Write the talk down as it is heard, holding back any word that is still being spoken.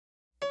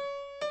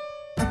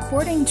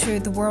According to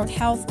the World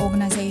Health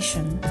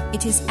Organization,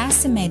 it is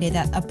estimated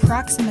that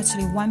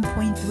approximately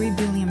 1.3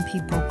 billion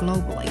people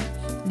globally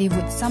live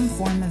with some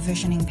form of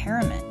vision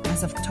impairment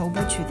as of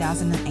October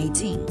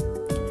 2018.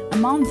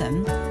 Among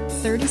them,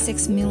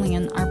 36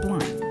 million are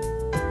blind.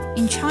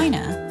 In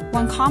China,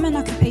 one common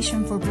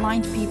occupation for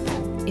blind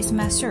people is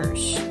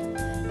masseurs.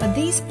 But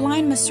these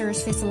blind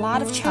masseurs face a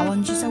lot of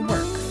challenges at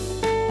work,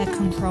 like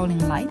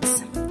controlling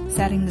lights,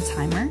 setting the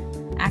timer,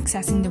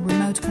 accessing the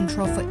remote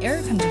control for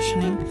air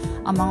conditioning,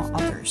 among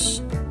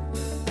others.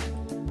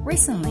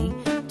 Recently,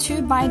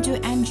 two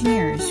Baidu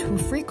engineers who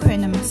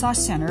frequent a massage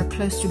center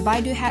close to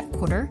Baidu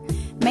headquarters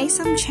made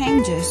some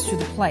changes to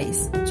the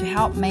place to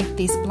help make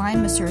these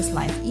blind masseurs'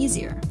 life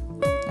easier.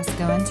 Let's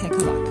go and take a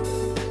look.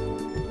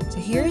 So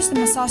here's the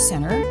massage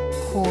center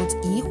called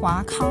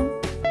Yihua Kang.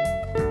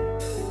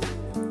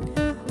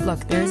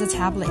 Look, there's a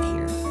tablet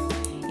here.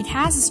 It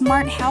has a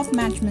smart health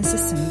management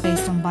system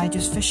based on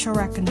Baidu's facial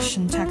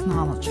recognition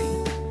technology.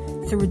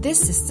 Through this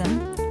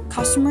system,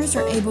 customers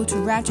are able to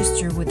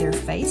register with their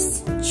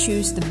face,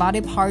 choose the body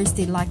parts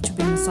they'd like to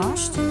be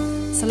massaged,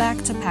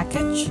 select a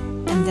package,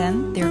 and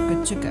then they're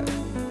good to go.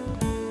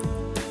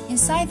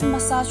 Inside the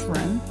massage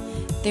room,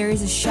 there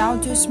is a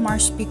Baidu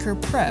Smart Speaker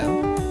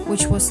Pro,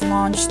 which was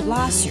launched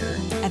last year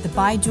at the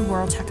Baidu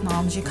World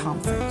Technology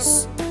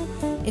Conference.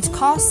 It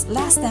costs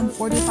less than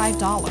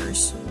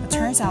 $45, but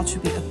turns out to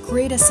be a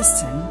great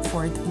assistant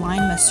for the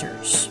blind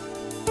masseurs.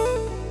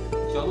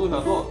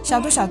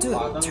 小度,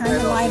 turn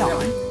the light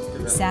on,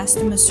 says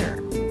the masseur.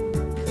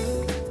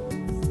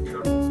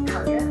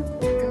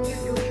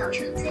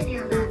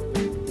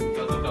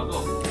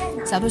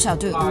 小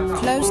度,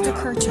 close the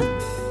curtain.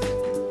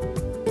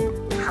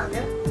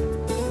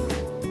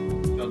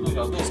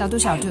 小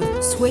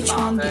度, switch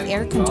on the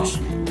air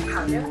conditioning.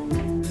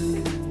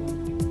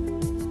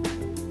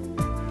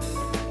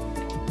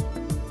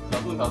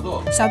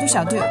 小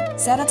度,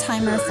 set a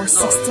timer for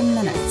 60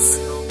 minutes.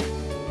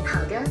 好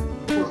的，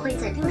我会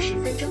在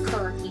60分钟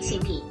后提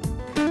醒你。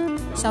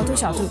小度,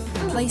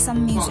 play some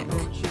music.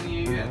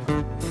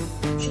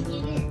 轻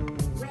音乐。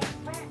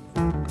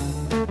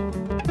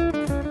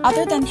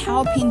Other than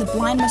helping the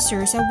blind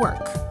masseurs at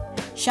work,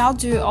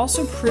 Baidu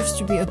also proves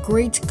to be a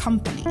great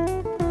company.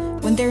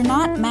 When there are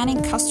not many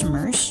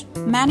customers,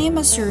 many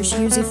masseurs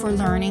use it for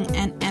learning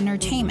and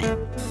entertainment,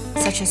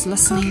 such as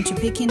listening to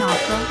Peking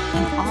opera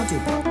and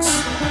audiobook.